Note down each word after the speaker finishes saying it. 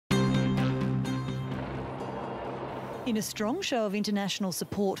In a strong show of international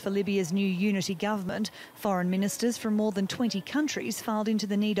support for Libya's new unity government, foreign ministers from more than 20 countries filed into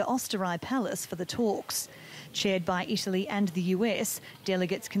the Nida Osterei Palace for the talks. Chaired by Italy and the US,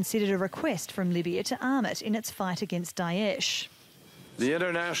 delegates considered a request from Libya to arm it in its fight against Daesh. The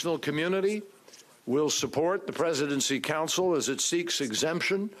international community will support the Presidency Council as it seeks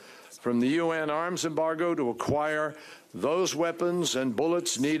exemption from the UN arms embargo to acquire those weapons and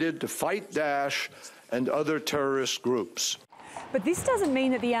bullets needed to fight Daesh and other terrorist groups. But this doesn't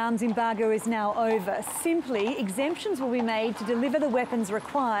mean that the arms embargo is now over. Simply, exemptions will be made to deliver the weapons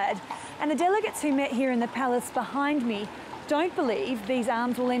required. And the delegates who met here in the palace behind me don't believe these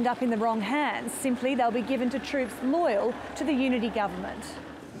arms will end up in the wrong hands. Simply, they'll be given to troops loyal to the unity government.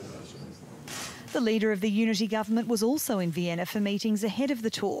 The leader of the unity government was also in Vienna for meetings ahead of the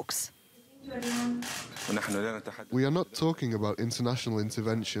talks. We are not talking about international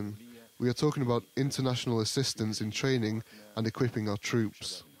intervention. We are talking about international assistance in training and equipping our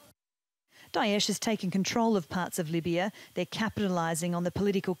troops. Daesh has taken control of parts of Libya. They're capitalising on the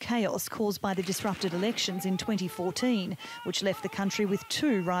political chaos caused by the disrupted elections in 2014, which left the country with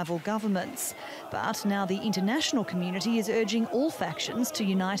two rival governments. But now the international community is urging all factions to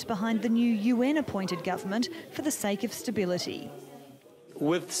unite behind the new UN-appointed government for the sake of stability.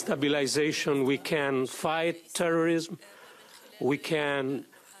 With stabilisation, we can fight terrorism, we can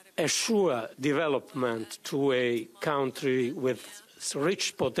assure development to a country with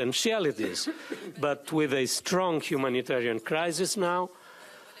rich potentialities, but with a strong humanitarian crisis now.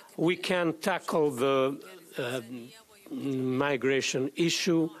 We can tackle the migration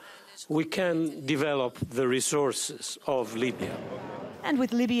issue. We can develop the resources of Libya. And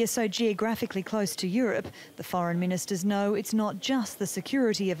with Libya so geographically close to Europe, the foreign ministers know it's not just the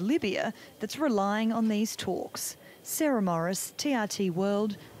security of Libya that's relying on these talks. Sarah Morice, TRT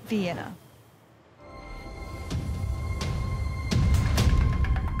World, Vienna.